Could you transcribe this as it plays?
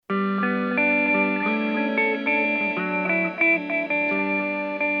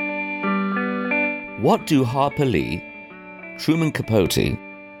What do Harper Lee, Truman Capote,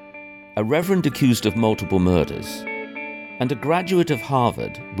 a reverend accused of multiple murders, and a graduate of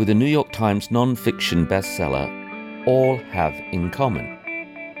Harvard with a New York Times non-fiction bestseller all have in common?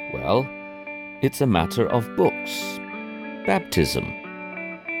 Well, it's a matter of books, baptism,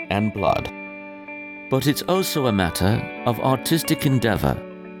 and blood. But it's also a matter of artistic endeavor,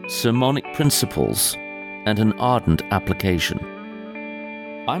 sermonic principles, and an ardent application.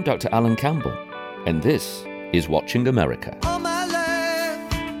 I'm Dr. Alan Campbell, and this is Watching America. All my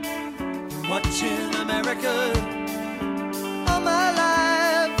life, watching America. All my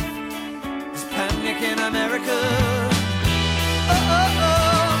life, there's panic in America. Oh, oh,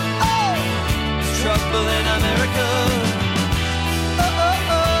 oh, oh, there's trouble in America. Oh, oh,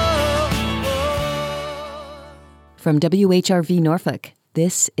 oh, oh. From WHRV Norfolk,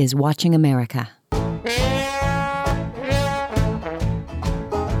 this is Watching America.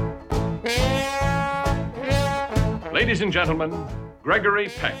 Ladies and gentlemen, Gregory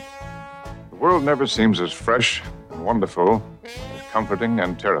Peck. The world never seems as fresh and wonderful, as comforting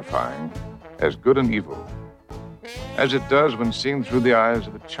and terrifying, as good and evil, as it does when seen through the eyes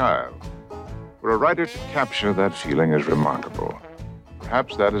of a child. For a writer to capture that feeling is remarkable.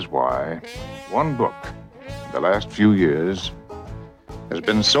 Perhaps that is why one book, in the last few years, has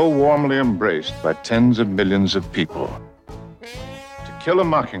been so warmly embraced by tens of millions of people. To Kill a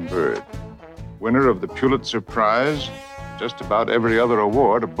Mockingbird, winner of the Pulitzer Prize, just about every other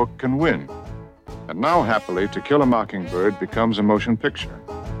award a book can win. And now, happily, To Kill a Mockingbird becomes a motion picture.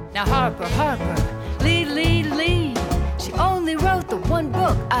 Now Harper, lead. She only wrote the one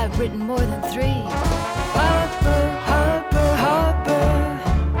book, I've written more than three. Harper,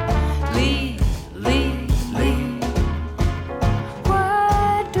 lead.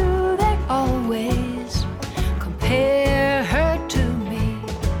 Why do they always compare her to me?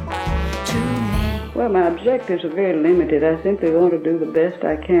 Well, my objectives are very limited. I simply want to do the best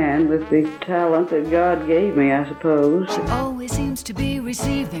I can with the talent that God gave me, I suppose. She always seems to be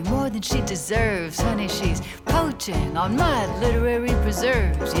receiving more than she deserves. Honey, she's poaching on my literary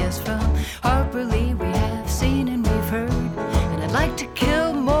preserves. Yes, from Harper Lee we have seen and we've heard. And I'd like to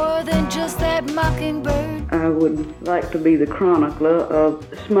kill more than just that mockingbird. I would like to be the chronicler of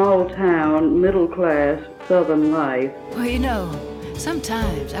small-town, middle-class Southern life. Well, you know,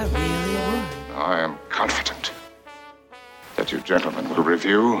 sometimes I really would. I am confident that you gentlemen will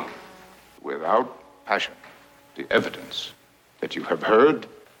review, without passion, the evidence that you have heard,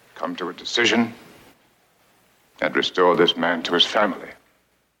 come to a decision, and restore this man to his family.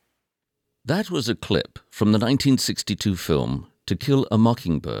 That was a clip from the 1962 film To Kill a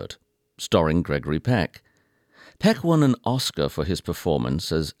Mockingbird, starring Gregory Peck. Peck won an Oscar for his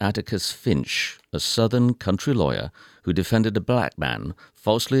performance as Atticus Finch, a Southern country lawyer who defended a black man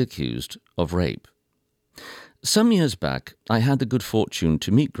falsely accused of rape. Some years back, I had the good fortune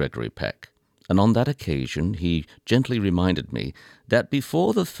to meet Gregory Peck, and on that occasion he gently reminded me that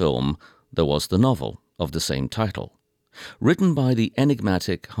before the film there was the novel of the same title, written by the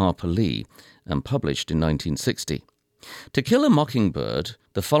enigmatic Harper Lee and published in 1960. To Kill a Mockingbird,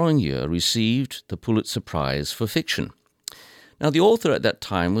 the following year, received the Pulitzer Prize for fiction. Now, the author at that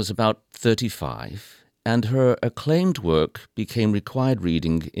time was about 35, and her acclaimed work became required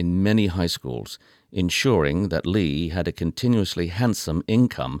reading in many high schools, ensuring that Lee had a continuously handsome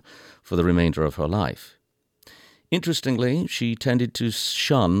income for the remainder of her life. Interestingly, she tended to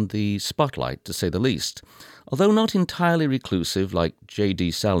shun the spotlight, to say the least. Although not entirely reclusive like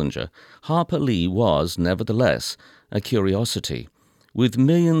J.D. Salinger, Harper Lee was, nevertheless, a curiosity. With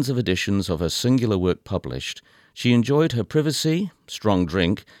millions of editions of her singular work published, she enjoyed her privacy, strong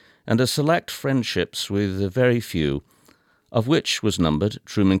drink, and a select friendships with a very few, of which was numbered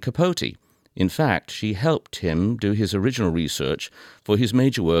Truman Capote. In fact, she helped him do his original research for his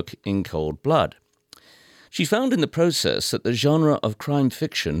major work In Cold Blood. She found in the process that the genre of crime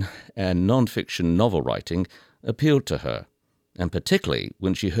fiction and non-fiction novel writing appealed to her, and particularly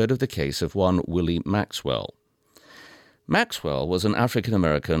when she heard of the case of one Willie Maxwell. Maxwell was an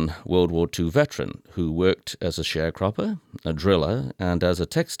African-American World War II veteran who worked as a sharecropper, a driller, and as a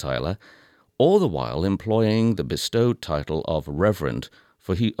textiler, all the while employing the bestowed title of Reverend,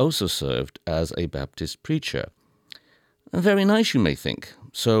 for he also served as a Baptist preacher. Very nice, you may think.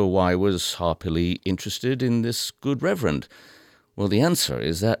 So why was Harper Lee interested in this good Reverend? Well, the answer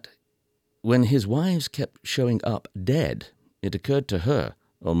is that when his wives kept showing up dead, it occurred to her,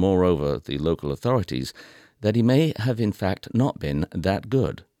 or moreover the local authorities, that he may have in fact not been that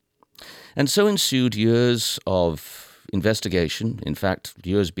good. And so ensued years of investigation, in fact,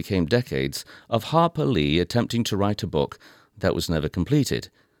 years became decades, of Harper Lee attempting to write a book that was never completed.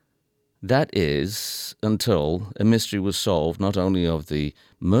 That is until a mystery was solved, not only of the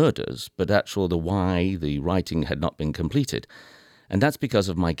murders, but actually the why the writing had not been completed. And that's because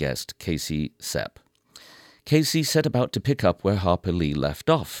of my guest, Casey Sepp. Casey set about to pick up where Harper Lee left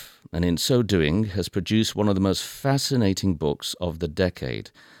off, and in so doing has produced one of the most fascinating books of the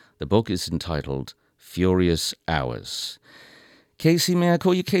decade. The book is entitled Furious Hours. Casey, may I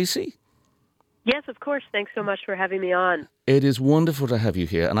call you Casey? Yes, of course. Thanks so much for having me on. It is wonderful to have you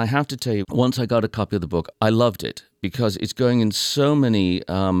here. And I have to tell you, once I got a copy of the book, I loved it because it's going in so many,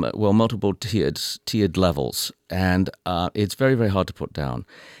 multiple tiered levels. And it's very, very hard to put down.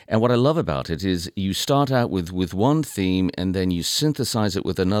 And what I love about it is you start out with one theme and then you synthesize it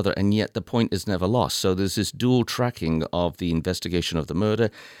with another, and yet the point is never lost. So there's this dual tracking of the investigation of the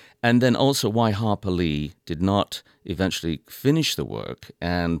murder, and then also why Harper Lee did not eventually finish the work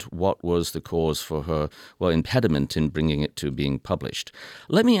and what was the cause for her, impediment in bringing it to being published.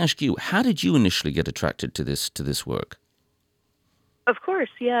 Let me ask you, how did you initially get attracted to this work? Of course,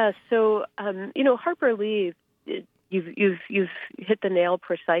 yeah. So, Harper Lee, you've hit the nail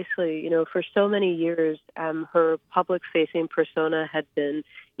precisely. For so many years, her public-facing persona had been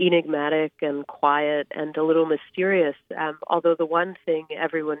enigmatic and quiet and a little mysterious, although the one thing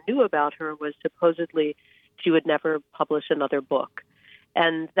everyone knew about her was supposedly she would never publish another book.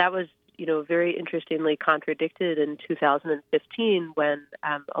 And that was, very interestingly contradicted in 2015 when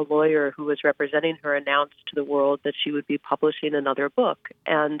a lawyer who was representing her announced to the world that she would be publishing another book.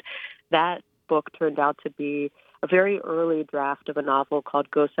 And that book turned out to be a very early draft of a novel called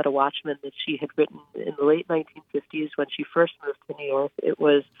Go Set a Watchman that she had written in the late 1950s when she first moved to New York. It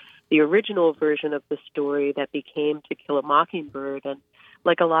was the original version of the story that became To Kill a Mockingbird. And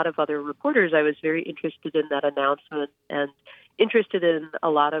like a lot of other reporters, I was very interested in that announcement and interested in a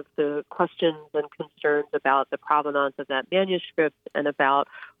lot of the questions and concerns about the provenance of that manuscript and about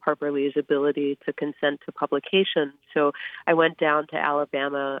Harper Lee's ability to consent to publication. So I went down to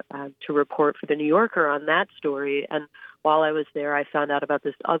Alabama to report for The New Yorker on that story. And while I was there, I found out about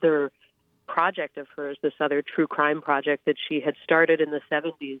this other project of hers, this other true crime project that she had started in the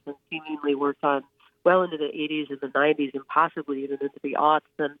 70s and seemingly worked on well into the 80s and the 90s and possibly even into the aughts.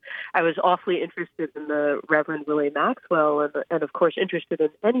 And I was awfully interested in the Reverend Willie Maxwell and of course, interested in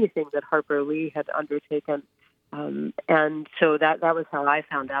anything that Harper Lee had undertaken. And so that was how I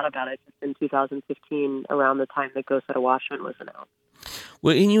found out about it in 2015, around the time that Go Set a Watchman was announced.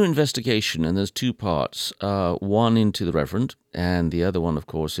 Well, in your investigation, and there's two parts, one into the Reverend and the other one, of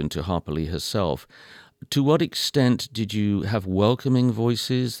course, into Harper Lee herself. To what extent did you have welcoming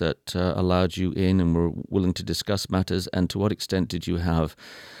voices that allowed you in and were willing to discuss matters? And to what extent did you have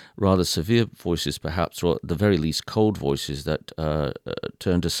rather severe voices, perhaps, or at the very least cold voices that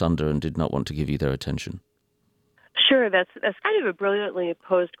turned asunder and did not want to give you their attention? Sure, that's kind of a brilliantly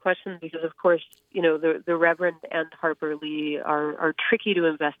posed question because, of course, the Reverend and Harper Lee are tricky to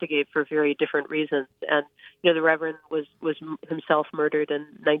investigate for very different reasons. And the Reverend was himself murdered in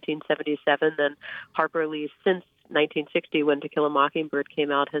 1977, and Harper Lee, since 1960, when To Kill a Mockingbird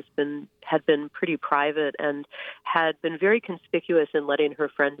came out, had been pretty private and had been very conspicuous in letting her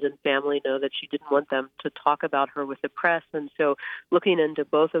friends and family know that she didn't want them to talk about her with the press. And so looking into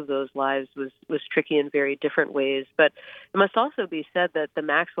both of those lives was tricky in very different ways. But it must also be said that the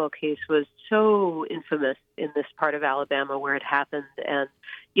Maxwell case was so infamous in this part of Alabama where it happened. And,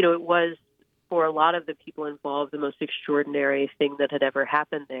 it was, for a lot of the people involved, the most extraordinary thing that had ever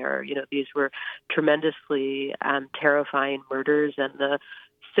happened there. These were tremendously terrifying murders, and the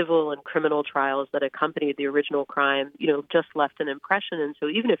civil and criminal trials that accompanied the original crime, just left an impression. And so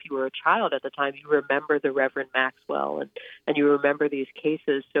even if you were a child at the time, you remember the Reverend Maxwell and you remember these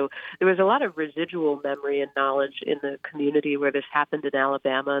cases. So there was a lot of residual memory and knowledge in the community where this happened in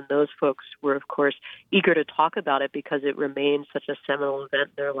Alabama. And those folks were, of course, eager to talk about it because it remained such a seminal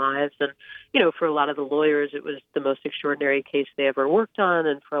event in their lives. And, for a lot of the lawyers, it was the most extraordinary case they ever worked on.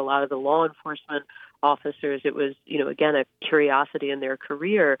 And for a lot of the law enforcement officers, it was, again, a curiosity in their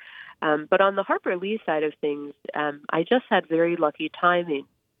career. But on the Harper Lee side of things, I just had very lucky timing.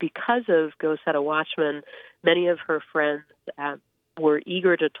 Because of Go Set a Watchman, many of her friends were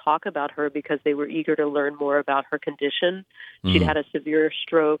eager to talk about her because they were eager to learn more about her condition. Mm-hmm. She'd had a severe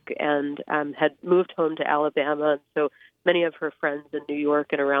stroke and had moved home to Alabama. And so many of her friends in New York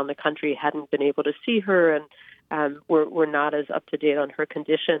and around the country hadn't been able to see her and were not as up to date on her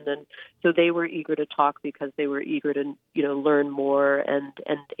condition, and so they were eager to talk because they were eager to learn more and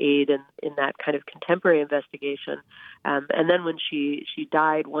aid in that kind of contemporary investigation. And then when she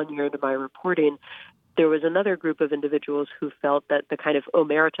died 1 year into my reporting, there was another group of individuals who felt that the kind of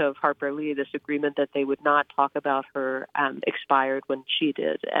omerta of Harper Lee, this agreement that they would not talk about her, expired when she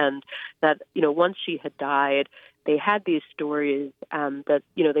did. And that, once she had died, they had these stories that,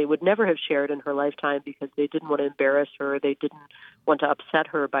 they would never have shared in her lifetime because they didn't want to embarrass her. They didn't want to upset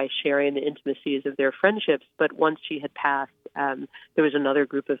her by sharing the intimacies of their friendships. But once she had passed, there was another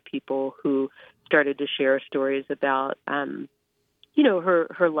group of people who started to share stories about,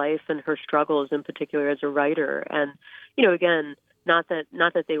 her life and her struggles in particular as a writer. And, again, not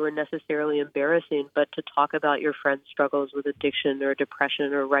that they were necessarily embarrassing, but to talk about your friend's struggles with addiction or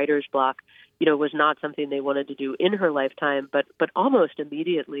depression or writer's block, was not something they wanted to do in her lifetime, but almost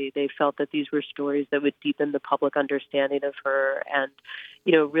immediately they felt that these were stories that would deepen the public understanding of her and,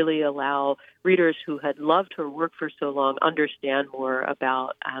 really allow readers who had loved her work for so long understand more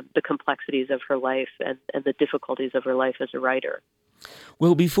about the complexities of her life and the difficulties of her life as a writer.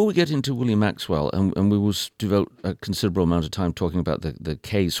 Well, before we get into William Maxwell, and we will devote a considerable amount of time talking about the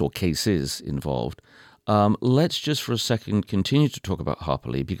case or cases involved, let's just for a second continue to talk about Harper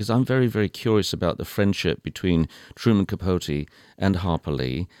Lee, because I'm very, very curious about the friendship between Truman Capote and Harper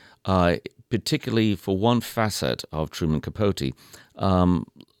Lee, particularly for one facet of Truman Capote.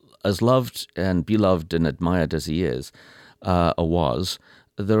 As loved and beloved and admired as he is, or was,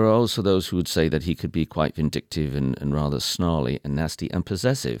 there are also those who would say that he could be quite vindictive and rather snarly and nasty and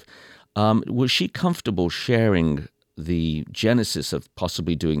possessive. Was she comfortable sharing the genesis of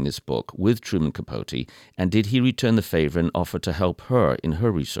possibly doing this book with Truman Capote, and did he return the favor and offer to help her in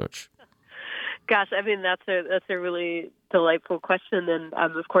her research? Gosh, I mean, that's a really delightful question. And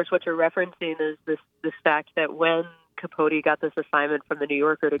of course, what you're referencing is this fact that when Capote got this assignment from the New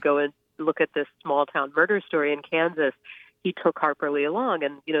Yorker to go and look at this small town murder story in Kansas, he took Harper Lee along,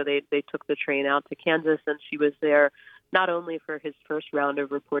 and they took the train out to Kansas, and she was there not only for his first round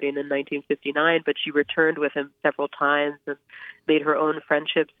of reporting in 1959, but she returned with him several times and made her own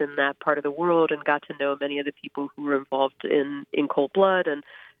friendships in that part of the world and got to know many of the people who were involved in Cold Blood, and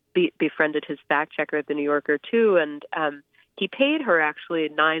befriended his fact checker at the New Yorker too, and he paid her actually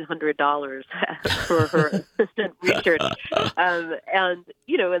 $900 for her assistant research, and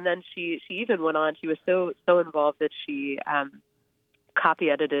then she even went on. She was so involved that she copy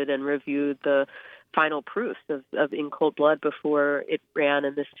edited and reviewed the final proofs of In Cold Blood before it ran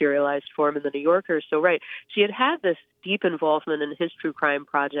in this serialized form in the New Yorker. So, right, she had this deep involvement in his true crime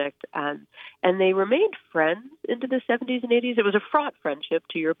project, and they remained friends into the 70s and 80s. It was a fraught friendship.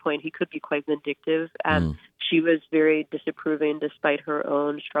 To your point, he could be quite vindictive. She was very disapproving despite her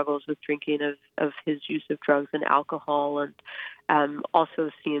own struggles with drinking of his use of drugs and alcohol, and also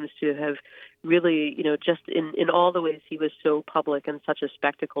seems to have really, just in all the ways he was so public and such a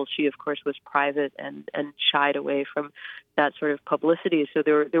spectacle, she, of course, was private and shied away from that sort of publicity. So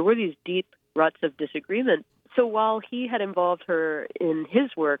there were these deep ruts of disagreement. So while he had involved her in his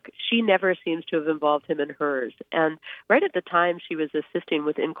work, she never seems to have involved him in hers. And right at the time she was assisting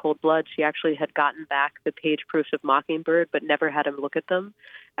with In Cold Blood, she actually had gotten back the page proofs of Mockingbird, but never had him look at them.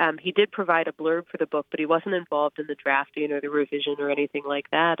 He did provide a blurb for the book, but he wasn't involved in the drafting or the revision or anything like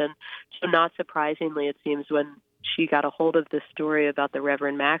that. And so not surprisingly, it seems when she got a hold of this story about the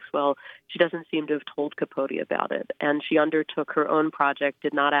Reverend Maxwell, she doesn't seem to have told Capote about it. And she undertook her own project,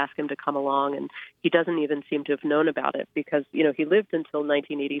 did not ask him to come along, and he doesn't even seem to have known about it because, he lived until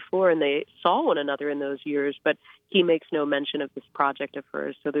 1984 and they saw one another in those years, but he makes no mention of this project of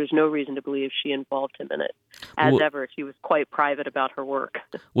hers, so there's no reason to believe she involved him in it. As ever, she was quite private about her work.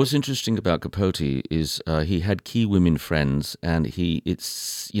 What's interesting about Capote is he had key women friends, and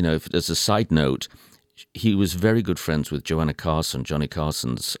as a side note, he was very good friends with Joanna Carson, Johnny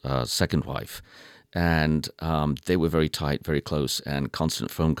Carson's second wife, and they were very tight, very close, and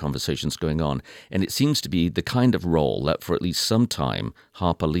constant phone conversations going on. And it seems to be the kind of role that for at least some time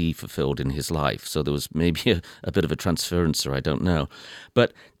Harper Lee fulfilled in his life. So there was maybe a bit of a transference there, I don't know.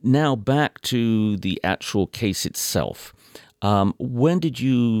 But now back to the actual case itself. When did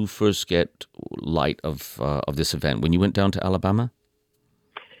you first get light of this event? When you went down to Alabama?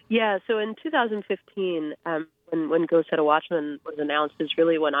 Yeah, so in 2015, when Go Set a Watchman was announced, is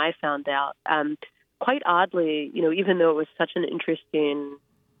really when I found out. Quite oddly, even though it was such an interesting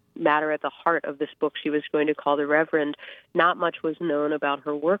matter at the heart of this book she was going to call The Reverend, not much was known about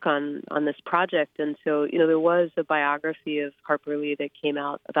her work on this project. And so, there was a biography of Harper Lee that came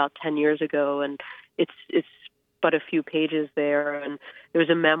out about 10 years ago, and it's but a few pages there, and there was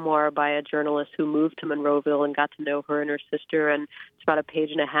a memoir by a journalist who moved to Monroeville and got to know her and her sister, and it's about a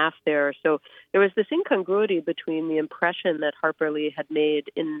page and a half there. So there was this incongruity between the impression that Harper Lee had made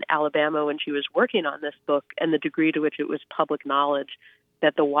in Alabama when she was working on this book and the degree to which it was public knowledge.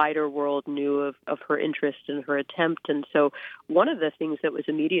 that the wider world knew of her interest and her attempt. And so one of the things that was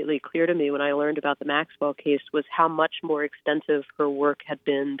immediately clear to me when I learned about the Maxwell case was how much more extensive her work had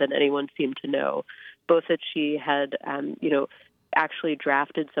been than anyone seemed to know. Both that she had, actually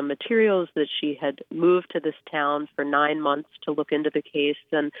drafted some materials, that she had moved to this town for 9 months to look into the case,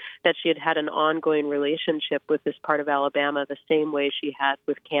 and that she had had an ongoing relationship with this part of Alabama the same way she had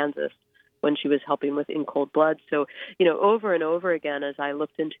with Kansas when she was helping with In Cold Blood. So, over and over again, as I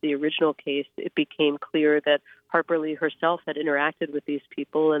looked into the original case, it became clear that Harper Lee herself had interacted with these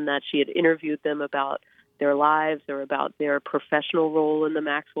people and that she had interviewed them about their lives or about their professional role in the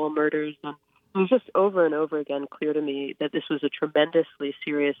Maxwell murders. And it was just over and over again clear to me that this was a tremendously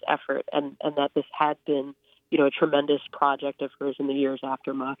serious effort and that this had been, a tremendous project of hers in the years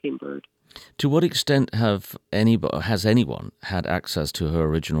after Mockingbird. To what extent has anyone had access to her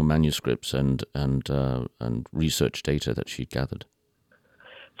original manuscripts and research data that she gathered?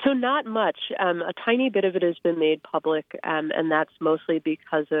 So not much. A tiny bit of it has been made public, and that's mostly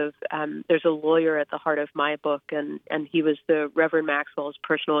because of there's a lawyer at the heart of my book, and he was the Reverend Maxwell's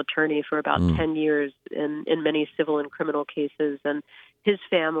personal attorney for about 10 years in many civil and criminal cases, and his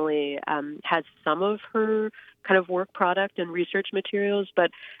family has some of her kind of work product and research materials, but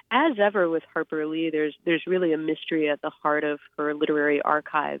as ever with Harper Lee, there's really a mystery at the heart of her literary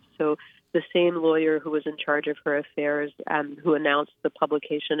archives. So the same lawyer who was in charge of her affairs, who announced the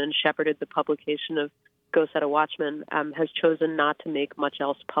publication and shepherded the publication of Go Set a Watchman, has chosen not to make much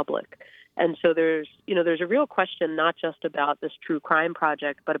else public. And so there's a real question not just about this true crime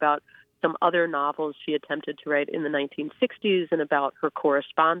project, but about some other novels she attempted to write in the 1960s and about her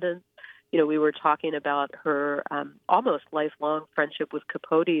correspondence. We were talking about her almost lifelong friendship with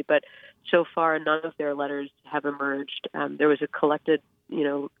Capote, but so far none of their letters have emerged. There was a collected,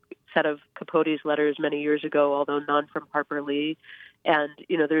 set of Capote's letters many years ago, although none from Harper Lee. And,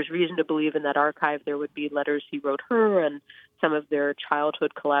 there's reason to believe in that archive there would be letters he wrote her and some of their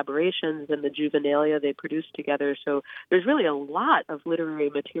childhood collaborations and the juvenilia they produced together. So there's really a lot of literary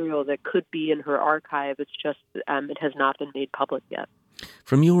material that could be in her archive. It's just it has not been made public yet.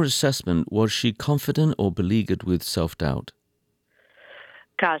 From your assessment, was she confident or beleaguered with self-doubt?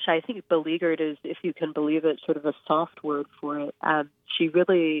 Gosh, I think beleaguered is, if you can believe it, sort of a soft word for it. She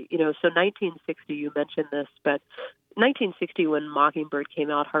really, so 1960, you mentioned this, but 1960 when Mockingbird came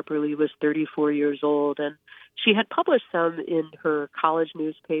out, Harper Lee was 34 years old, and she had published some in her college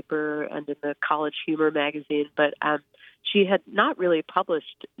newspaper and in the College Humor magazine, but she had not really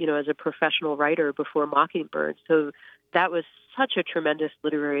published, as a professional writer before Mockingbird. So that was such a tremendous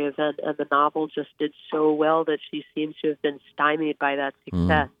literary event, and the novel just did so well that she seems to have been stymied by that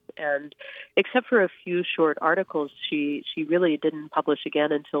success. And except for a few short articles, she really didn't publish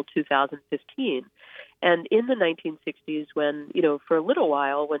again until 2015. And in the 1960s, when, for a little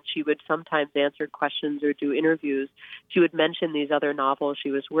while, when she would sometimes answer questions or do interviews, she would mention these other novels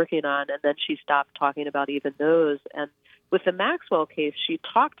she was working on, and then she stopped talking about even those. And with the Maxwell case, she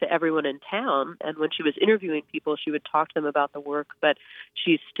talked to everyone in town, and when she was interviewing people, she would talk to them about the work, but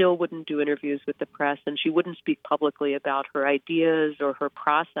she still wouldn't do interviews with the press, and she wouldn't speak publicly about her ideas or her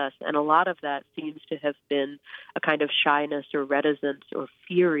process, and a lot of that seems to have been a kind of shyness or reticence or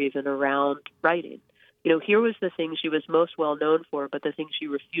fear even around writing. Here was the thing she was most well known for, but the thing she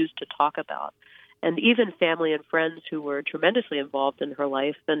refused to talk about. And even family and friends who were tremendously involved in her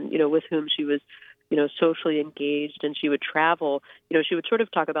life and, with whom she was, socially engaged and she would travel, she would sort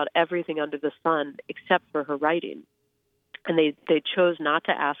of talk about everything under the sun except for her writing. And they chose not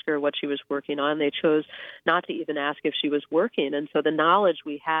to ask her what she was working on. They chose not to even ask if she was working. And so the knowledge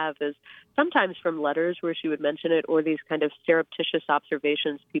we have is sometimes from letters where she would mention it, or these kind of surreptitious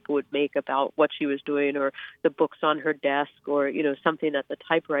observations people would make about what she was doing, or the books on her desk, or, something at the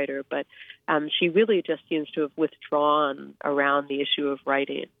typewriter. But she really just seems to have withdrawn around the issue of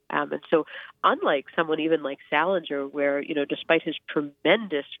writing. And so unlike someone even like Salinger, where, despite his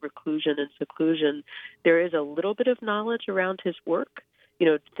tremendous reclusion and seclusion, there is a little bit of knowledge around his work.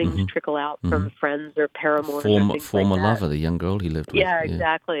 Things trickle out from friends or paramours. Former lover, the young girl he lived with. Yeah,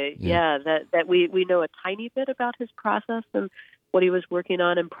 exactly. Yeah, that we know a tiny bit about his process and what he was working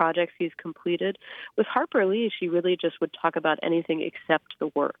on and projects he's completed. With Harper Lee, she really just would talk about anything except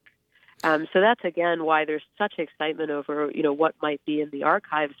the work. So that's, again, why there's such excitement over, what might be in the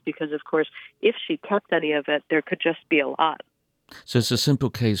archives, because, of course, if she kept any of it, there could just be a lot. So it's a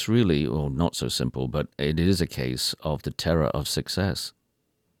simple case, really, or not so simple, but it is a case of the terror of success.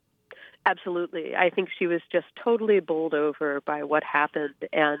 Absolutely. I think she was just totally bowled over by what happened.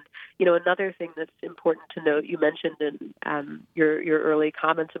 And, another thing that's important to note, you mentioned in your early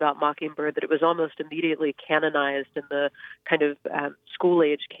comments about Mockingbird that it was almost immediately canonized in the kind of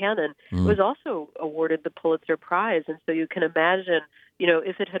school-age canon. It was also awarded the Pulitzer Prize. And so you can imagine,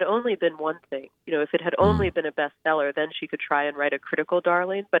 if it had only been one thing, if it had only been a bestseller, then she could try and write a critical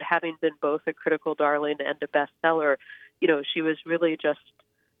darling. But having been both a critical darling and a bestseller, she was really just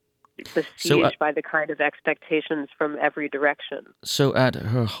besieged by the kind of expectations from every direction. So at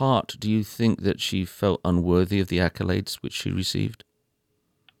her heart, do you think that she felt unworthy of the accolades which she received?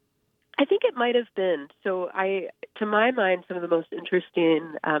 I think it might have been. So to my mind, some of the most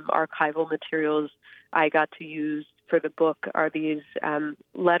interesting archival materials I got to use for the book are these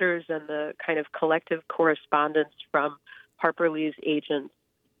letters and the kind of collective correspondence from Harper Lee's agents,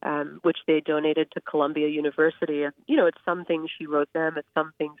 which they donated to Columbia University. And, it's some things she wrote them, it's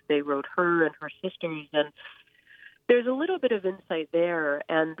some things they wrote her and her sisters. And there's a little bit of insight there.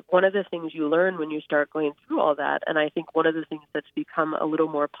 And one of the things you learn when you start going through all that, and I think one of the things that's become a little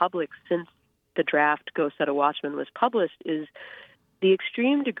more public since the draft Go Set a Watchman was published, is the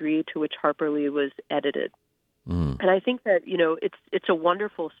extreme degree to which Harper Lee was edited. And I think that, it's a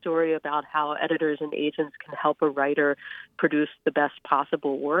wonderful story about how editors and agents can help a writer produce the best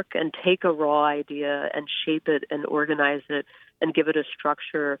possible work and take a raw idea and shape it and organize it and give it a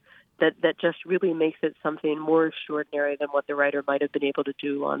structure that just really makes it something more extraordinary than what the writer might have been able to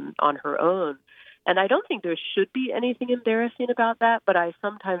do on her own. And I don't think there should be anything embarrassing about that, but I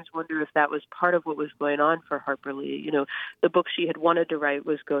sometimes wonder if that was part of what was going on for Harper Lee. The book she had wanted to write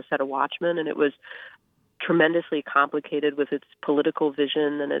was Go Set a Watchman, and it was tremendously complicated with its political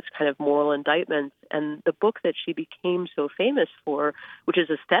vision and its kind of moral indictments. And the book that she became so famous for, which is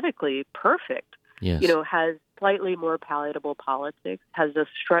aesthetically perfect, has slightly more palatable politics, has a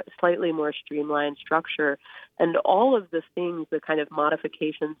slightly more streamlined structure, and all of the things, the kind of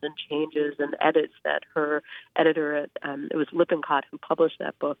modifications and changes and edits that her editor at, it was Lippincott who published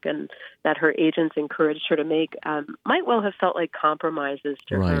that book, and that her agents encouraged her to make, might well have felt like compromises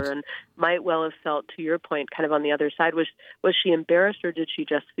to her, and might well have felt, to your point, kind of on the other side. Was she embarrassed, or did she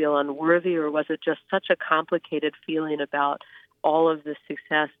just feel unworthy, or was it just such a complicated feeling about all of the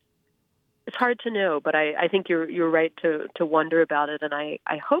success? It's hard to know, but I think you're right to wonder about it. And I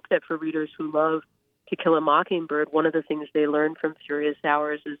hope that for readers who love To Kill a Mockingbird, one of the things they learn from Furious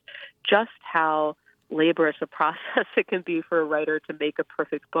Hours is just how laborious a process it can be for a writer to make a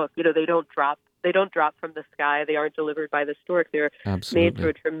perfect book. They don't drop from the sky. They aren't delivered by the stork. They're made through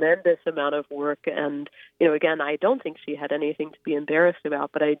a tremendous amount of work. And, again, I don't think she had anything to be embarrassed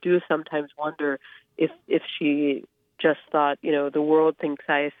about, but I do sometimes wonder if she just thought, the world thinks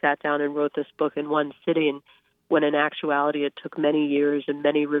I sat down and wrote this book in one sitting, when in actuality it took many years and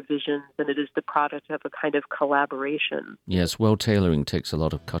many revisions, and it is the product of a kind of collaboration. Yes, well, tailoring takes a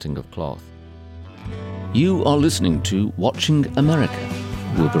lot of cutting of cloth. You are listening to Watching America.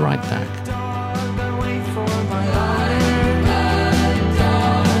 We'll be right back.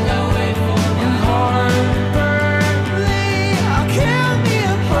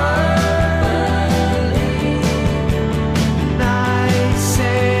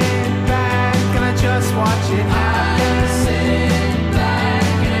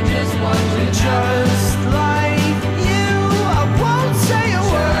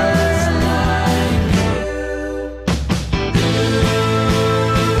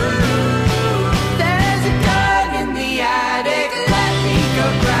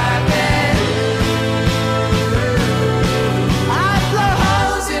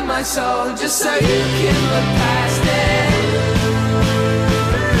 soul just so you can look past it.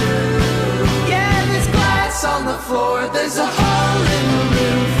 Yeah, there's glass on the floor, there's a hole in the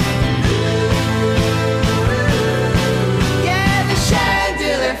roof. Yeah, the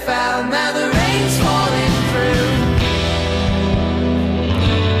chandelier fell, now the rain's falling through.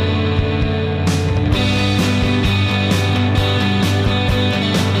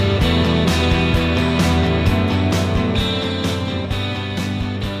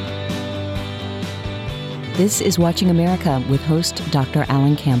 This is Watching America with host Dr.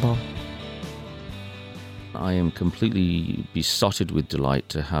 Alan Campbell. I am completely besotted with delight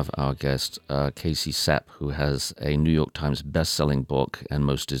to have our guest, Casey Sepp, who has a New York Times best-selling book, and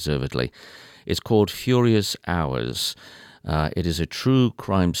most deservedly. It's called Furious Hours. It is a true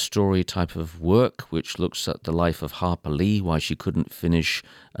crime story type of work which looks at the life of Harper Lee, why she couldn't finish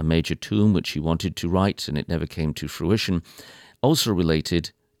a major tome which she wanted to write and it never came to fruition. Also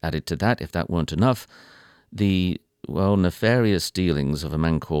related, added to that, if that weren't enough, the nefarious dealings of a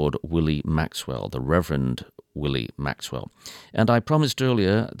man called Willie Maxwell, the Reverend Willie Maxwell. And I promised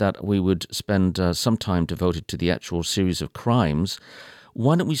earlier that we would spend some time devoted to the actual series of crimes.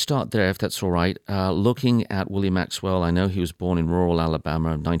 Why don't we start there, if that's all right, looking at Willie Maxwell. I know he was born in rural Alabama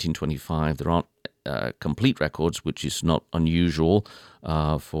in 1925. There aren't complete records, which is not unusual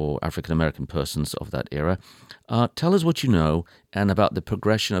for African-American persons of that era. Tell us what you know and about the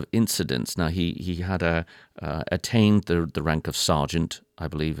progression of incidents. Now, he had attained the rank of sergeant, I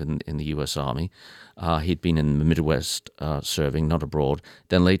believe, in the U.S. Army. He'd been in the Midwest serving, not abroad,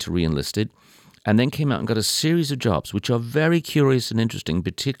 then later re-enlisted, and then came out and got a series of jobs, which are very curious and interesting,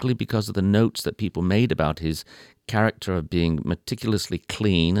 particularly because of the notes that people made about his character of being meticulously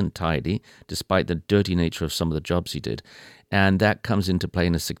clean and tidy, despite the dirty nature of some of the jobs he did. And that comes into play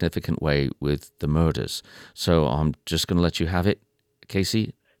in a significant way with the murders. So I'm just going to let you have it,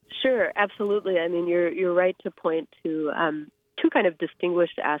 Casey. Sure, absolutely. I mean, you're right to point to two kind of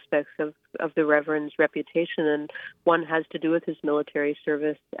distinguished aspects of the Reverend's reputation, and one has to do with his military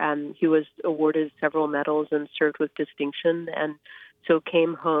service. He was awarded several medals and served with distinction, and so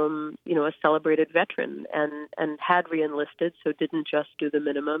came home, a celebrated veteran, and had re-enlisted, so didn't just do the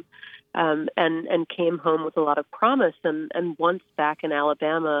minimum, and came home with a lot of promise. And once back in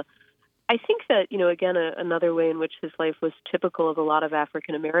Alabama, I think that, again, another way in which his life was typical of a lot of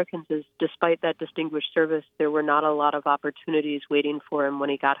African Americans is, despite that distinguished service, there were not a lot of opportunities waiting for him when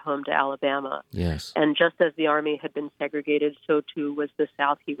he got home to Alabama. Yes. And just as the Army had been segregated, so too was the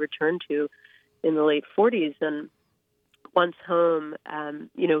South he returned to in the late 40s. And once home,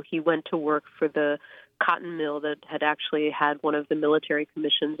 he went to work for the cotton mill that had actually had one of the military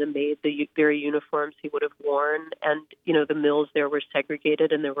commissions and made the very uniforms he would have worn. And, the mills there were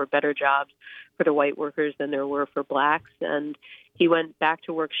segregated, and there were better jobs for the white workers than there were for blacks. And he went back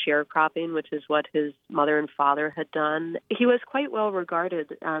to work sharecropping, which is what his mother and father had done. He was quite well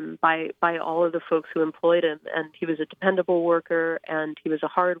regarded by all of the folks who employed him. And he was a dependable worker, and he was a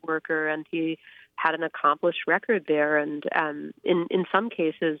hard worker, and he had an accomplished record there. And in some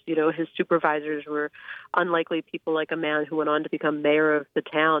cases, his supervisors were unlikely people, like a man who went on to become mayor of the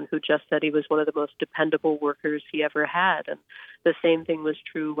town, who just said he was one of the most dependable workers he ever had. And the same thing was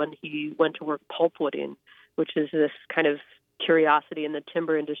true when he went to work pulpwooding, which is this kind of curiosity in the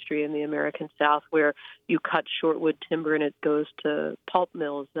timber industry in the American South, where you cut shortwood timber and it goes to pulp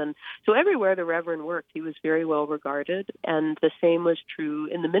mills. And so everywhere the Reverend worked, he was very well regarded. And the same was true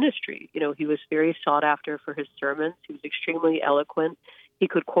in the ministry. He was very sought after for his sermons. He was extremely eloquent. He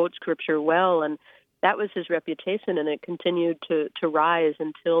could quote scripture well, and that was his reputation, and it continued to rise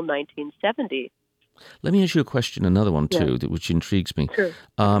until 1970. Let me ask you a question, another one too, which intrigues me. Sure.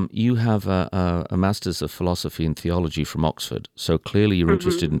 You have a Master's of Philosophy and Theology from Oxford, so clearly you're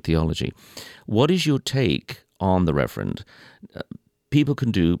interested in theology. What is your take on the Reverend? People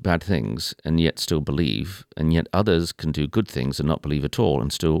can do bad things and yet still believe, and yet others can do good things and not believe at all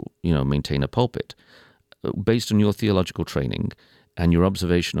and still, maintain a pulpit. Based on your theological training and your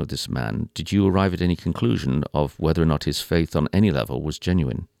observation of this man, did you arrive at any conclusion of whether or not his faith on any level was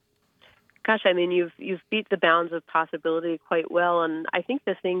genuine? Gosh, I mean, you've beat the bounds of possibility quite well, and I think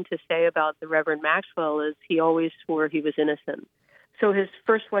the thing to say about the Reverend Maxwell is he always swore he was innocent. So his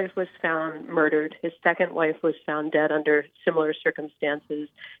first wife was found murdered. His second wife was found dead under similar circumstances.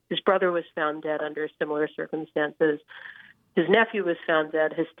 His brother was found dead under similar circumstances. His nephew was found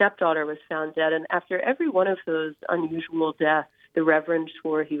dead. His stepdaughter was found dead. And after every one of those unusual deaths, the Reverend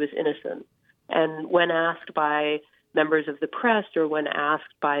swore he was innocent. And when asked by members of the press or when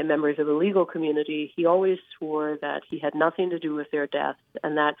asked by members of the legal community, he always swore that he had nothing to do with their deaths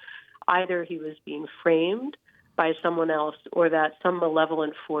and that either he was being framed by someone else or that some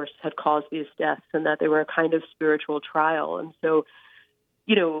malevolent force had caused these deaths and that they were a kind of spiritual trial. And so,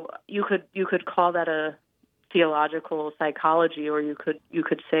 you could call that a theological psychology, or you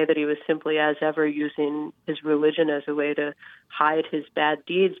could say that he was simply, as ever, using his religion as a way to hide his bad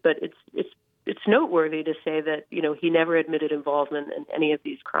deeds. But it's noteworthy to say that, he never admitted involvement in any of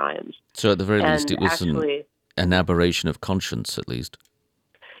these crimes. So at the very least, it was an aberration of conscience, at least.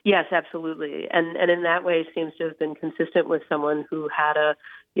 Yes, absolutely. And in that way seems to have been consistent with someone who had a,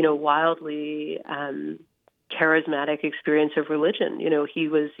 wildly charismatic experience of religion. He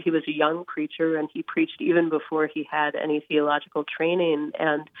was a young preacher, and he preached even before he had any theological training.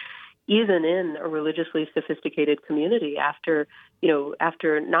 And even in a religiously sophisticated community, after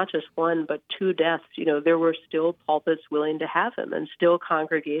not just one, but two deaths, there were still pulpits willing to have him and still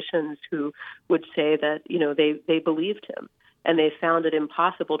congregations who would say that, they believed him. and they found it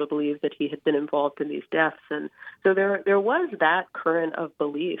impossible to believe that he had been involved in these deaths. And so there was that current of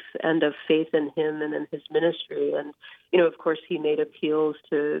belief and of faith in him and in his ministry. And, of course, he made appeals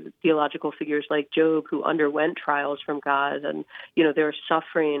to theological figures like Job, who underwent trials from God. And, their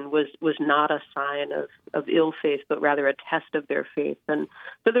suffering was not a sign of ill faith, but rather a test of their faith. And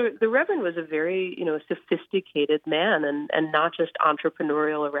so the Reverend was a very, sophisticated man and not just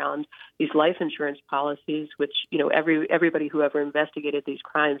entrepreneurial around these life insurance policies, which, everybody who ever investigated these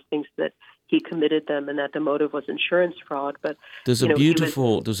crimes thinks that he committed them and that the motive was insurance fraud. But there's a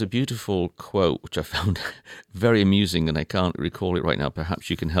beautiful quote which I found very amusing, and I can't recall it right now. Perhaps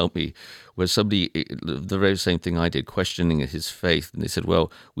you can help me. Where somebody, the very same thing I did, questioning his faith, and they said,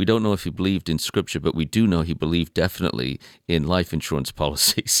 "Well, we don't know if he believed in Scripture, but we do know he believed definitely in life insurance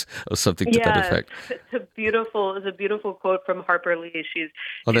policies," or something to that effect. It's a beautiful quote from Harper Lee. She's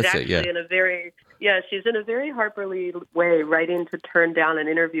actually in a very she's in a very Harper Lee way, writing to turn down an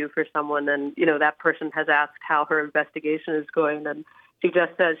interview for someone, and that person has asked how her investigation is going, and she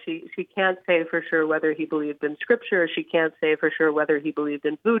just says she can't say for sure whether he believed in Scripture. She can't say for sure whether he believed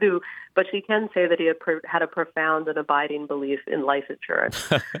in voodoo, but she can say that he had a profound and abiding belief in life insurance.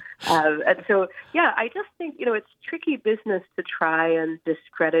 And so, I just think, it's tricky business to try and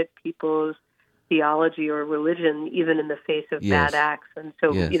discredit people's theology or religion, even in the face of bad acts. And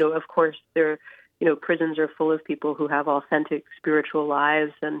so, of course, prisons are full of people who have authentic spiritual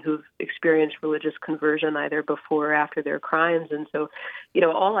lives and who've experienced religious conversion either before or after their crimes. And so,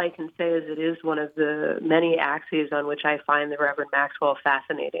 all I can say is it is one of the many axes on which I find the Reverend Maxwell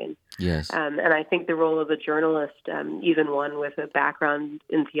fascinating. Yes. And I think the role of a journalist, even one with a background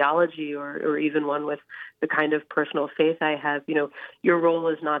in theology or even one with the kind of personal faith I have, your role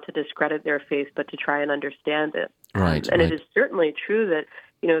is not to discredit their faith, but to try and understand it. Right. And it is certainly true that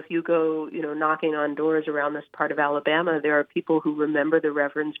if you go, knocking on doors around this part of Alabama, there are people who remember the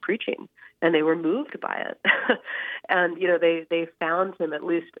Reverend's preaching, and they were moved by it. And, they found him, at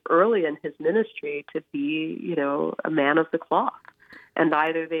least early in his ministry, to be, a man of the cloth. And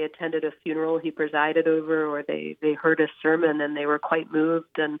either they attended a funeral he presided over, or they heard a sermon and they were quite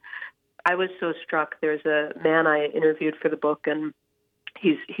moved. And I was so struck. There's a man I interviewed for the book, and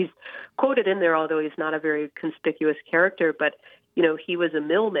he's quoted in there, although he's not a very conspicuous character, but he was a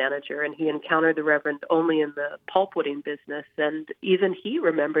mill manager, and he encountered the Reverend only in the pulpwooding business. And even he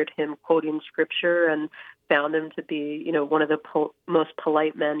remembered him quoting Scripture and found him to be, one of the most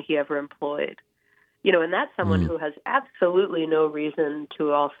polite men he ever employed. And that's someone who has absolutely no reason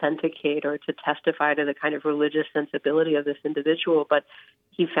to authenticate or to testify to the kind of religious sensibility of this individual, but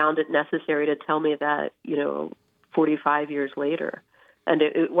he found it necessary to tell me that, 45 years later. And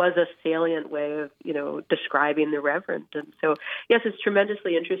it was a salient way of, describing the Reverend. And so, yes, it's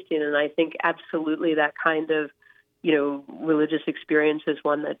tremendously interesting. And I think absolutely that kind of, religious experience is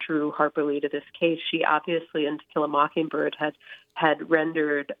one that drew Harper Lee to this case. She obviously, in To Kill a Mockingbird, had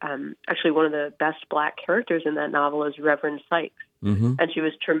rendered actually one of the best Black characters in that novel is Reverend Sykes. Mm-hmm. And she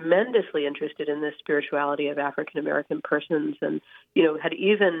was tremendously interested in the spirituality of African-American persons and, had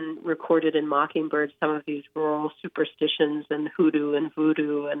even recorded in Mockingbird some of these rural superstitions and hoodoo and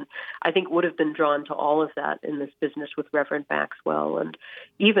voodoo. And I think would have been drawn to all of that in this business with Reverend Maxwell. And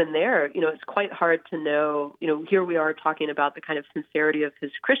even there, it's quite hard to know, here we are talking about the kind of sincerity of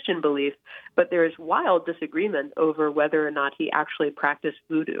his Christian belief, but there is wild disagreement over whether or not he actually practiced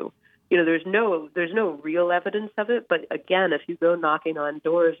voodoo. There's no real evidence of it, but again, if you go knocking on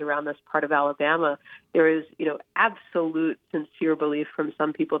doors around this part of Alabama, there is, absolute sincere belief from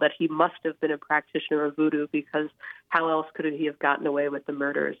some people that he must have been a practitioner of voodoo, because how else could he have gotten away with the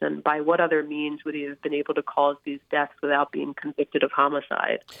murders? And by what other means would he have been able to cause these deaths without being convicted of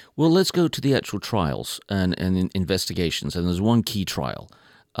homicide? Well, let's go to the actual trials and investigations, and there's one key trial.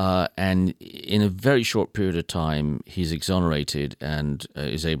 And in a very short period of time, he's exonerated and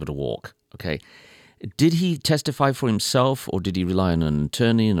is able to walk. Okay. Did he testify for himself, or did he rely on an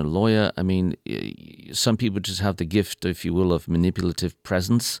attorney and a lawyer? I mean, some people just have the gift, if you will, of manipulative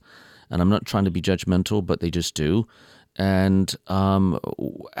presence. And I'm not trying to be judgmental, but they just do. And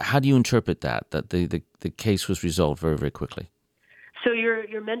how do you interpret that the case was resolved very, very quickly? So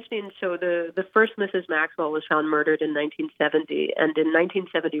you're mentioning, the first Mrs. Maxwell was found murdered in 1970, and in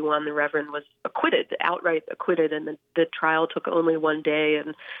 1971 the Reverend was outright acquitted, and the trial took only one day.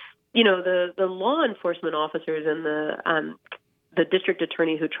 And the law enforcement officers in the the district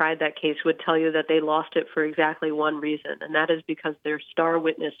attorney who tried that case would tell you that they lost it for exactly one reason, and that is because their star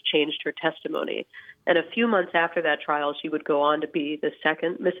witness changed her testimony. And a few months after that trial, she would go on to be the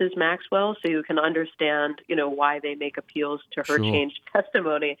second Mrs. Maxwell, so you can understand, why they make appeals to her changed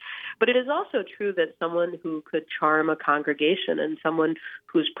testimony. But it is also true that someone who could charm a congregation and someone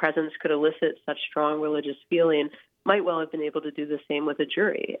whose presence could elicit such strong religious feeling might well have been able to do the same with a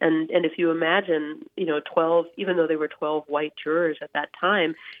jury. And if you imagine, 12, even though they were 12 white jurors at that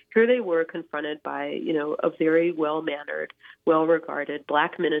time, here they were confronted by, a very well-mannered, well-regarded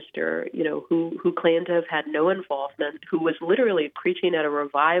black minister, who claimed to have had no involvement, who was literally preaching at a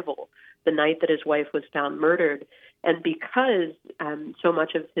revival the night that his wife was found murdered. And because so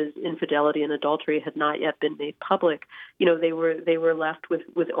much of his infidelity and adultery had not yet been made public, they were left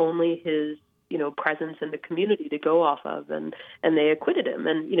with only his presence in the community to go off of, and they acquitted him.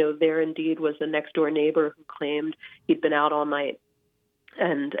 And, there indeed was a next door neighbor who claimed he'd been out all night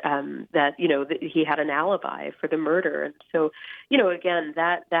and that, that he had an alibi for the murder. And so, again,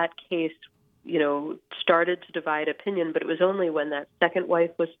 that case, started to divide opinion, but it was only when that second wife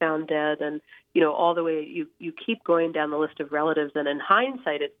was found dead and, all the way you keep going down the list of relatives. And in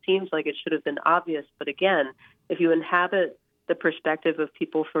hindsight, it seems like it should have been obvious. But again, if you inhabit the perspective of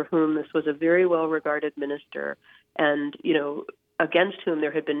people for whom this was a very well-regarded minister and, against whom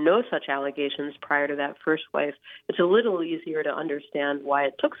there had been no such allegations prior to that first wife, it's a little easier to understand why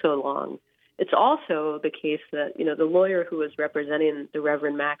it took so long. It's also the case that, the lawyer who was representing the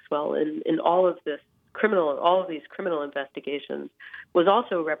Reverend Maxwell in all of these criminal investigations was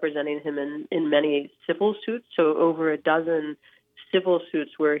also representing him in many civil suits. So over a dozen civil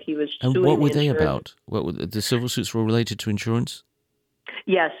suits where he was suing. And what were they about? The civil suits were related to insurance?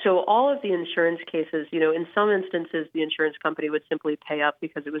 Yes. So all of the insurance cases, in some instances, the insurance company would simply pay up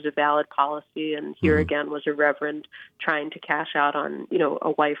because it was a valid policy. And here again was a reverend trying to cash out on,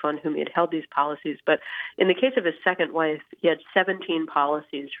 a wife on whom he had held these policies. But in the case of his second wife, he had 17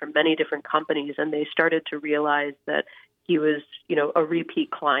 policies from many different companies, and they started to realize that he was, a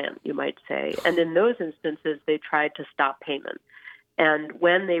repeat client, you might say. And in those instances, they tried to stop payment. And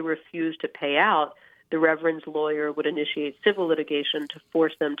when they refused to pay out, the Reverend's lawyer would initiate civil litigation to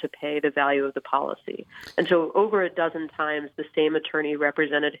force them to pay the value of the policy. And so over a dozen times, the same attorney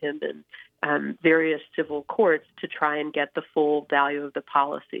represented him in various civil courts to try and get the full value of the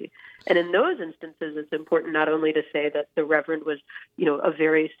policy. And in those instances, it's important not only to say that the Reverend was, a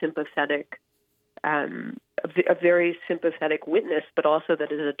very sympathetic witness, but also that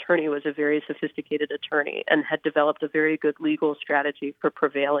his attorney was a very sophisticated attorney and had developed a very good legal strategy for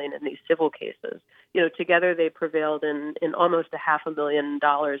prevailing in these civil cases. Together they prevailed in almost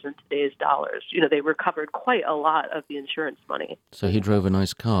 $500,000 in today's dollars. They recovered quite a lot of the insurance money. So he drove a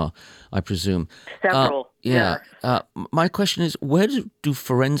nice car, I presume. Several. My question is, where do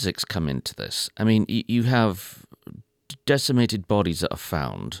forensics come into this? I mean, you have decimated bodies that are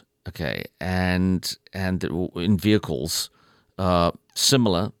found. Okay, and in vehicles,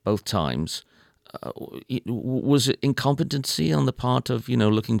 similar both times. Was it incompetency on the part of,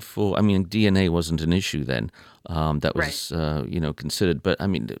 looking for? I mean, DNA wasn't an issue then. That was, right. Considered. But I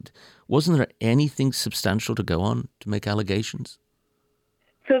mean, wasn't there anything substantial to go on to make allegations?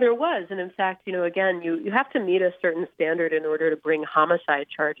 So there was, and in fact, again, you have to meet a certain standard in order to bring homicide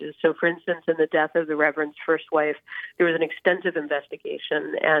charges. So, for instance, in the death of the Reverend's first wife, there was an extensive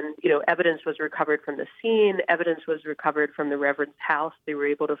investigation, and, evidence was recovered from the scene, evidence was recovered from the Reverend's house. They were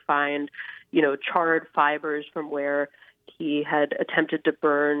able to find, charred fibers from where he had attempted to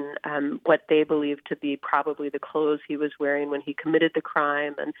burn what they believed to be probably the clothes he was wearing when he committed the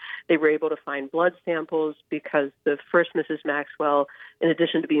crime. And they were able to find blood samples because the first Mrs. Maxwell, in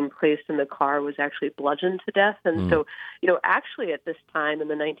addition to being placed in the car, was actually bludgeoned to death. And so, actually at this time in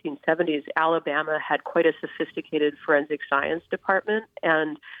the 1970s, Alabama had quite a sophisticated forensic science department.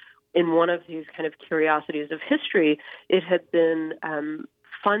 And in one of these kind of curiosities of history, it had been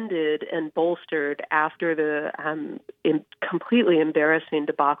funded and bolstered after the completely embarrassing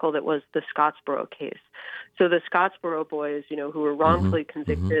debacle that was the Scottsboro case. So the Scottsboro boys, who were wrongfully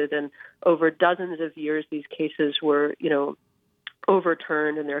convicted, and over dozens of years, these cases were,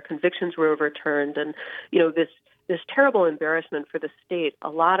 overturned and their convictions were overturned. And, this terrible embarrassment for the state, a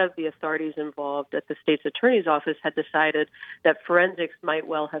lot of the authorities involved at the state's attorney's office had decided that forensics might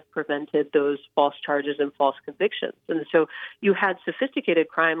well have prevented those false charges and false convictions. And so you had sophisticated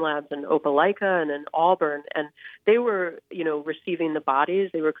crime labs in Opelika and in Auburn, and they were, receiving the bodies.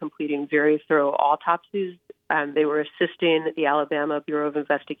 They were completing very thorough autopsies They were assisting the Alabama Bureau of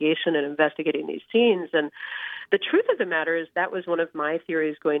Investigation in investigating these scenes. And the truth of the matter is that was one of my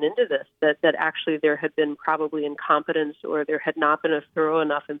theories going into this, that actually there had been probably incompetence or there had not been a thorough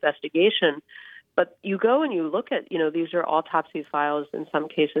enough investigation. But you go and you look at, these are autopsy files in some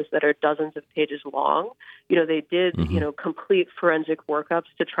cases that are dozens of pages long. They did, complete forensic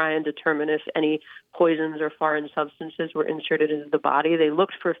workups to try and determine if any poisons or foreign substances were inserted into the body. They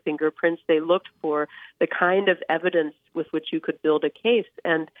looked for fingerprints. They looked for the kind of evidence with which you could build a case.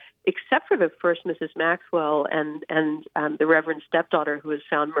 And except for the first Mrs. Maxwell and the Reverend's stepdaughter, who was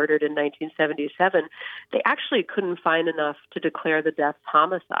found murdered in 1977, they actually couldn't find enough to declare the death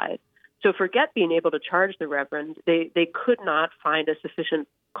homicide. So forget being able to charge the Reverend. They could not find a sufficient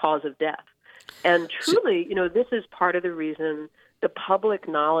cause of death. And truly, this is part of the reason the public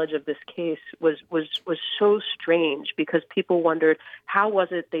knowledge of this case was so strange, because people wondered, how was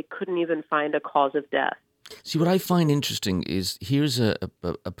it they couldn't even find a cause of death? See, what I find interesting is here's a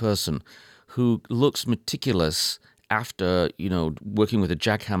person who looks meticulous after, working with a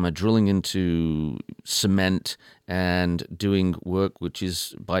jackhammer, drilling into cement and doing work which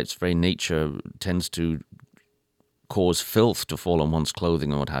is, by its very nature, tends to cause filth to fall on one's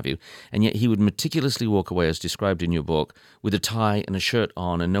clothing and what have you. And yet he would meticulously walk away, as described in your book, with a tie and a shirt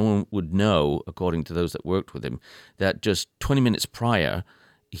on, and no one would know, according to those that worked with him, that just 20 minutes prior,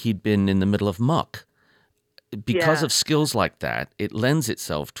 he'd been in the middle of muck. Because of skills like that, it lends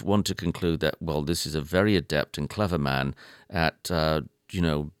itself to one to conclude that, well, this is a very adept and clever man at,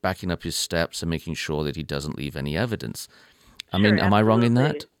 backing up his steps and making sure that he doesn't leave any evidence. I mean, am I wrong in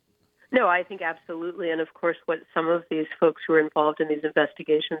that? No, I think absolutely. And of course, what some of these folks who are involved in these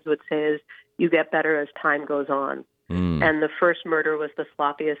investigations would say is you get better as time goes on. And the first murder was the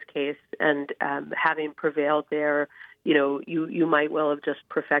sloppiest case. And having prevailed there, you might well have just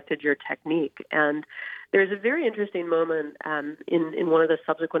perfected your technique. And there's a very interesting moment in one of the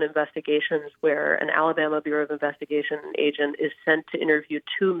subsequent investigations where an Alabama Bureau of Investigation agent is sent to interview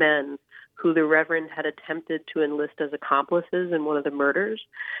two men who the Reverend had attempted to enlist as accomplices in one of the murders.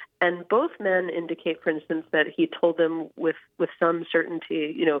 And both men indicate, for instance, that he told them with some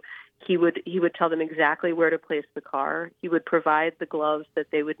certainty, he would tell them exactly where to place the car. He would provide the gloves that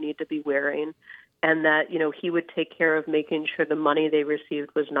they would need to be wearing, and that, he would take care of making sure the money they received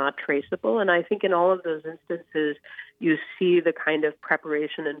was not traceable. And I think in all of those instances, you see the kind of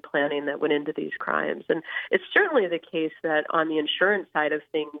preparation and planning that went into these crimes. And it's certainly the case that on the insurance side of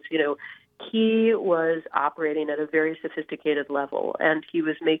things, he was operating at a very sophisticated level, and he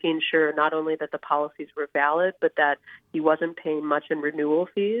was making sure not only that the policies were valid, but that he wasn't paying much in renewal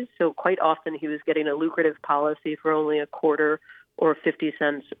fees. So quite often he was getting a lucrative policy for only a quarter or 50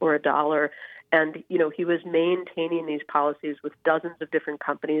 cents or $1. And, he was maintaining these policies with dozens of different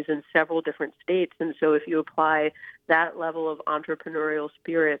companies in several different states. And so if you apply that level of entrepreneurial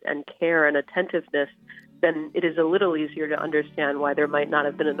spirit and care and attentiveness, then it is a little easier to understand why there might not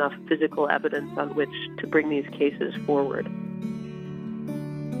have been enough physical evidence on which to bring these cases forward.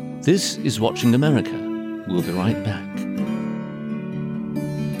 This is Watching America. We'll be right back.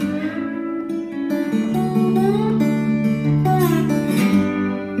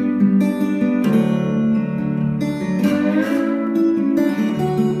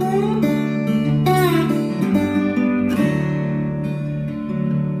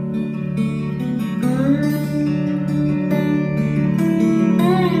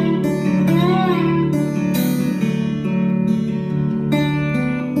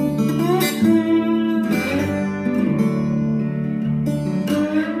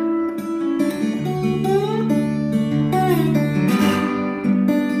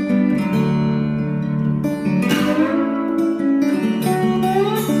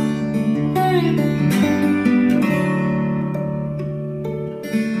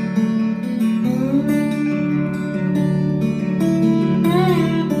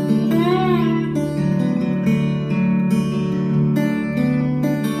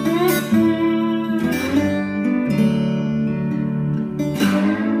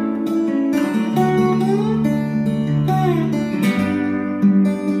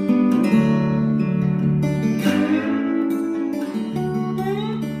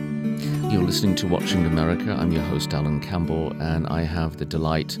 Listening to Watching America. I'm your host, Alan Campbell, and I have the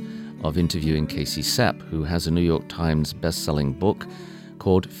delight of interviewing Casey Sepp, who has a New York Times best-selling book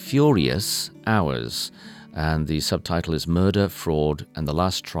called Furious Hours, and the subtitle is Murder, Fraud, and the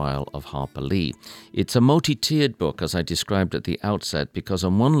Last Trial of Harper Lee. It's a multi-tiered book, as I described at the outset, because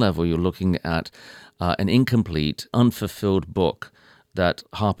on one level you're looking at an incomplete, unfulfilled book that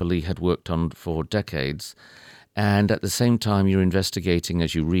Harper Lee had worked on for decades. And at the same time, you're investigating,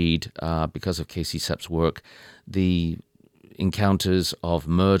 as you read, because of Casey Sepp's work, the encounters of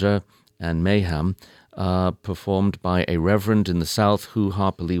murder and mayhem performed by a reverend in the South who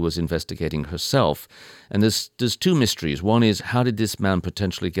Harper Lee was investigating herself. And there's two mysteries. One is, how did this man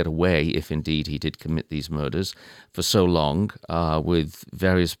potentially get away, if indeed he did commit these murders, for so long, with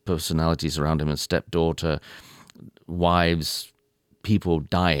various personalities around him, a stepdaughter, wives, people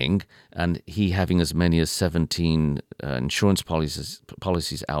dying, and he having as many as 17 insurance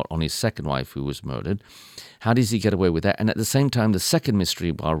policies out on his second wife who was murdered. How does he get away with that? And at the same time, the second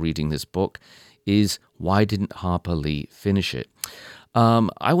mystery while reading this book is, why didn't Harper Lee finish it?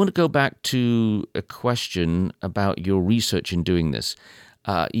 I want to go back to a question about your research in doing this.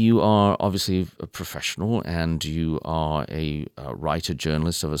 You are obviously a professional and you are a writer,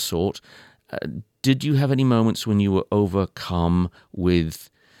 journalist of a sort. Did you have any moments when you were overcome with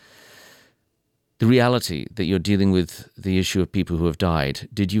the reality that you're dealing with the issue of people who have died?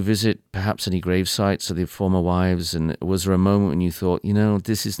 Did you visit perhaps any grave sites of the former wives? And was there a moment when you thought,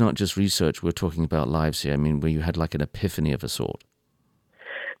 this is not just research, we're talking about lives here? I mean, where you had like an epiphany of a sort?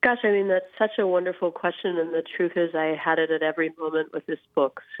 Gosh, I mean, that's such a wonderful question. And the truth is, I had it at every moment with this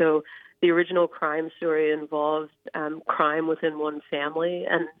book. So the original crime story involved crime within one family.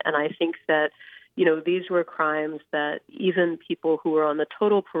 And I think that, these were crimes that even people who were on the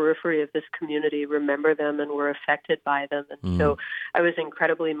total periphery of this community remember them and were affected by them. And so I was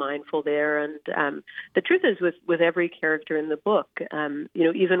incredibly mindful there. And the truth is, with every character in the book,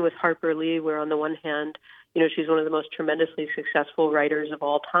 even with Harper Lee, where on the one hand, she's one of the most tremendously successful writers of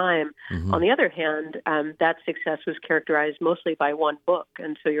all time. Mm-hmm. On the other hand, that success was characterized mostly by one book.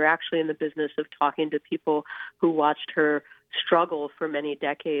 And so you're actually in the business of talking to people who watched her struggle for many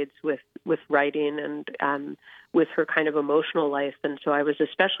decades with writing and with her kind of emotional life. And so I was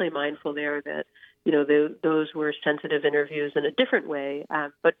especially mindful there that, those were sensitive interviews in a different way,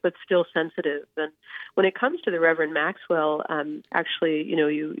 but still sensitive. And when it comes to the Reverend Maxwell, actually,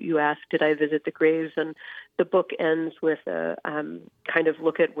 you asked, did I visit the graves? And the book ends with a kind of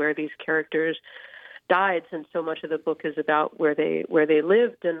look at where these characters died, and so much of the book is about where they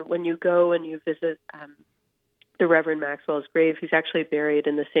lived. And when you go and you visit the Reverend Maxwell's grave, he's actually buried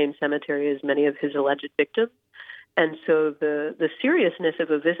in the same cemetery as many of his alleged victims. And so the seriousness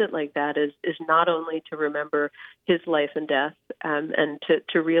of a visit like that is not only to remember his life and death, and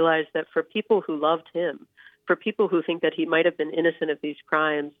to realize that for people who loved him, for people who think that he might have been innocent of these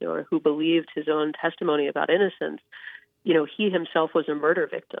crimes or who believed his own testimony about innocence, he himself was a murder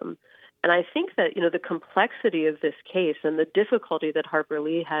victim. And I think that, the complexity of this case and the difficulty that Harper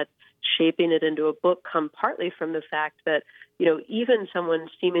Lee had shaping it into a book come partly from the fact that, even someone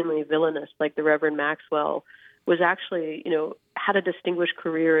seemingly villainous like the Reverend Maxwell was actually, had a distinguished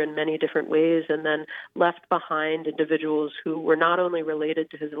career in many different ways, and then left behind individuals who were not only related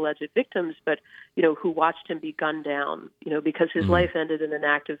to his alleged victims, but, who watched him be gunned down, because his life ended in an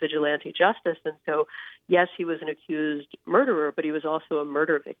act of vigilante justice. And so, yes, he was an accused murderer, but he was also a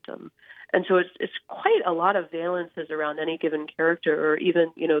murder victim. And so it's quite a lot of valences around any given character, or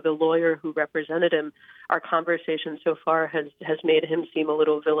even, the lawyer who represented him. Our conversation so far has made him seem a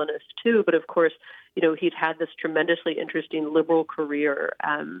little villainous too. But of course, he'd had this tremendously interesting liberal career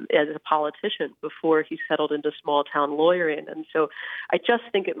as a politician before he settled into small town lawyering. And so I just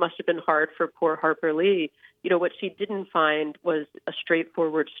think it must have been hard for poor Harper Lee. What she didn't find was a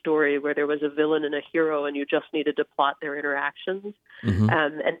straightforward story where there was a villain and a hero and you just needed to plot their interactions. Mm-hmm.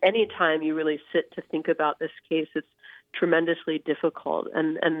 And any time you really sit to think about this case, it's tremendously difficult,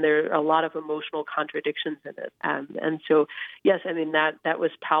 and there are a lot of emotional contradictions in it. And so, yes, I mean, that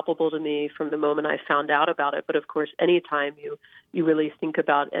was palpable to me from the moment I found out about it. But of course, any time you really think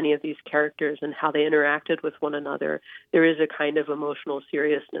about any of these characters and how they interacted with one another, there is a kind of emotional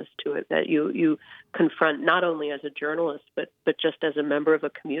seriousness to it that you confront not only as a journalist, but just as a member of a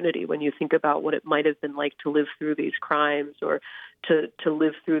community when you think about what it might have been like to live through these crimes or to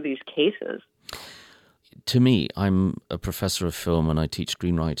live through these cases. To me, I'm a professor of film and I teach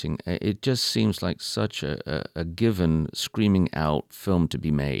screenwriting. It just seems like such a given, screaming out film to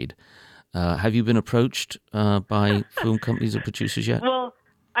be made. Have you been approached by film companies or producers yet? Well,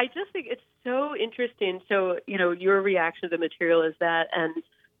 I just think it's so interesting. So, your reaction to the material is that, and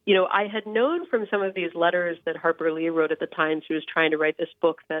I had known from some of these letters that Harper Lee wrote at the time she was trying to write this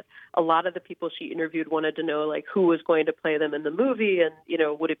book that a lot of the people she interviewed wanted to know, like, who was going to play them in the movie and,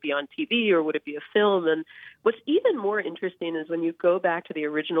 would it be on TV or would it be a film? And what's even more interesting is when you go back to the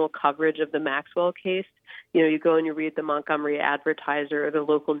original coverage of the Maxwell case, you go and you read the Montgomery Advertiser or the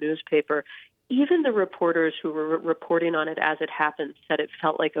local newspaper, even the reporters who were reporting on it as it happened said it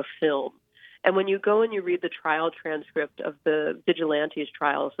felt like a film. And when you go and you read the trial transcript of the Vigilantes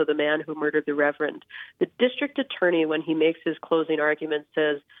trial, so the man who murdered the Reverend, the district attorney, when he makes his closing argument,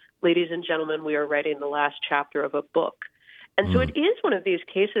 says, "Ladies and gentlemen, we are writing the last chapter of a book." And so it is one of these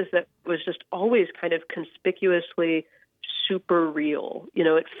cases that was just always kind of conspicuously super real.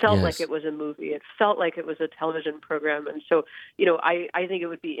 It felt like it was a movie. It felt like it was a television program. And so, I think it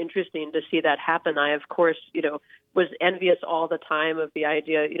would be interesting to see that happen. I, of course, was envious all the time of the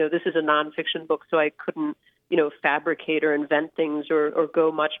idea, this is a nonfiction book, so I couldn't, fabricate or invent things or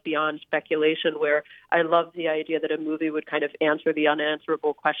go much beyond speculation, where I love the idea that a movie would kind of answer the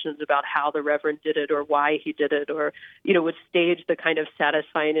unanswerable questions about how the Reverend did it or why he did it, or, would stage the kind of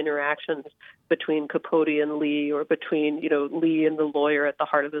satisfying interactions between Capote and Lee, or between, Lee and the lawyer at the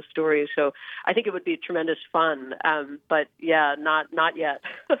heart of the story. So I think it would be tremendous fun. But yeah, not yet.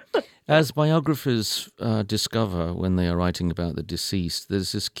 As biographers discover when they are writing about the deceased,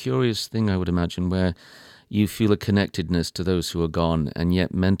 there's this curious thing, I would imagine, where you feel a connectedness to those who are gone, and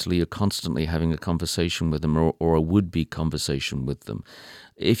yet mentally you're constantly having a conversation with them, or a would-be conversation with them.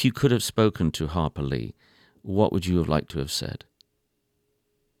 If you could have spoken to Harper Lee, what would you have liked to have said?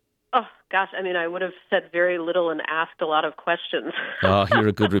 Oh, gosh, I would have said very little and asked a lot of questions. Oh, you're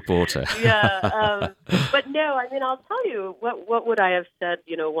a good reporter. Yeah, but no, I'll tell you, what would I have said,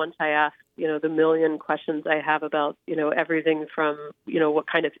 once I asked, the million questions I have about, everything from, what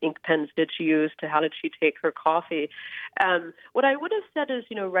kind of ink pens did she use to how did she take her coffee. What I would have said is,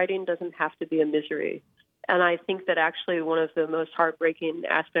 writing doesn't have to be a misery. And I think that actually one of the most heartbreaking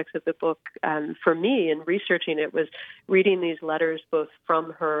aspects of the book for me in researching it was reading these letters both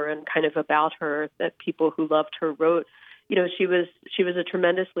from her and kind of about her that people who loved her wrote. She was a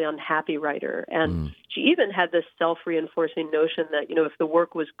tremendously unhappy writer, and she even had this self-reinforcing notion that, if the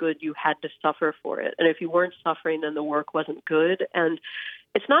work was good, you had to suffer for it. And if you weren't suffering, then the work wasn't good. And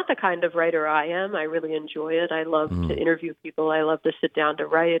it's not the kind of writer I am. I really enjoy it. I love to interview people. I love to sit down to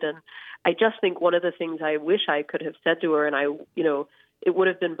write. And I just think one of the things I wish I could have said to her, and it would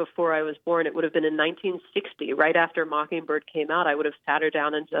have been before I was born, it would have been in 1960, right after Mockingbird came out, I would have sat her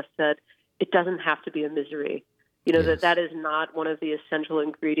down and just said, it doesn't have to be a misery. That is not one of the essential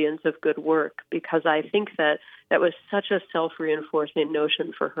ingredients of good work, because I think that was such a self-reinforcing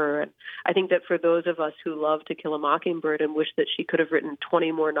notion for her. And I think that for those of us who love To Kill a Mockingbird and wish that she could have written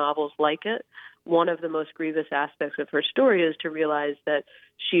 20 more novels like it, one of the most grievous aspects of her story is to realize that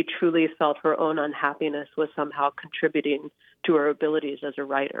she truly felt her own unhappiness was somehow contributing to her abilities as a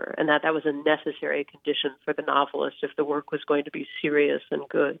writer, and that was a necessary condition for the novelist if the work was going to be serious and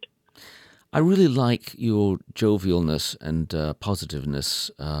good. I really like your jovialness and positiveness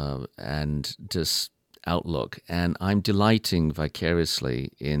and just outlook, and I'm delighting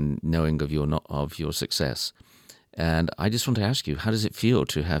vicariously in knowing of your success. And I just want to ask you, how does it feel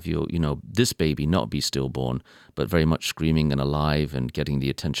to have your, this baby not be stillborn, but very much screaming and alive and getting the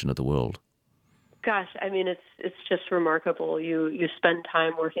attention of the world? Gosh, it's just remarkable. You spend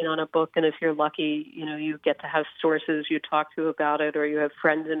time working on a book, and if you're lucky, you get to have sources you talk to about it, or you have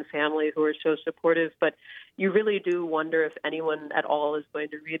friends and family who are so supportive. But you really do wonder if anyone at all is going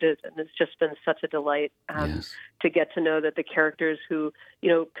to read it, and it's just been such a delight to get to know that the characters who,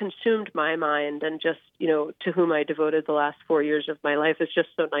 consumed my mind and just, to whom I devoted the last 4 years of my life. It's just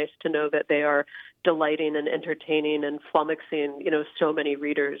so nice to know that they are delighting and entertaining and flummoxing, so many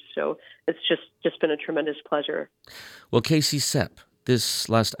readers. So it's just been a tremendous pleasure. Well, Casey Sepp, this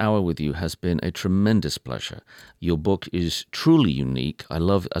last hour with you has been a tremendous pleasure. Your book is truly unique. I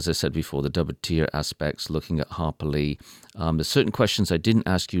love, as I said before, the double-tier aspects, looking at Harper Lee. There's certain questions I didn't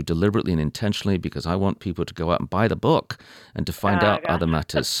ask you deliberately and intentionally because I want people to go out and buy the book and to find out other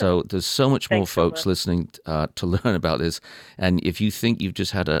matters. So there's so much more folks listening to learn about this. And if you think you've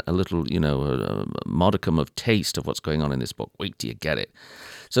just had a little, a modicum of taste of what's going on in this book, wait till you get it.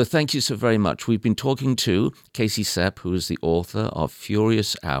 So thank you so very much. We've been talking to Casey Sepp, who is the author of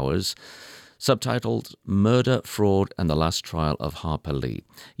Furious Hours, subtitled Murder, Fraud, and the Last Trial of Harper Lee.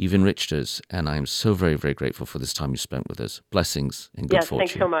 You've enriched us, and I am so very, very grateful for this time you spent with us. Blessings and good fortune.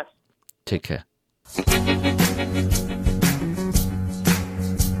 Yes, thanks so much. Take care.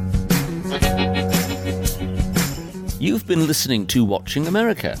 You've been listening to Watching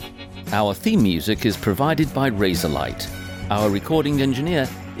America. Our theme music is provided by Razorlight. Our recording engineer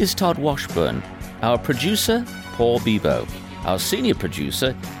is Todd Washburn. Our producer, Paul Bebo. Our senior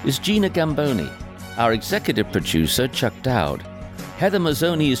producer is Gina Gamboni. Our executive producer, Chuck Dowd. Heather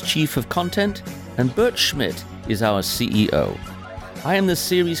Mazzoni is chief of content, and Bert Schmidt is our CEO. I am the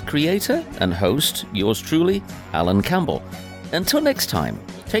series creator and host, yours truly, Alan Campbell. Until next time,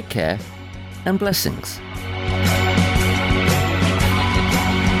 take care and blessings.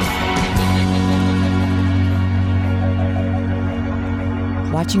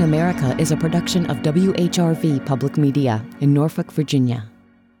 Watching America is a production of WHRV Public Media in Norfolk, Virginia.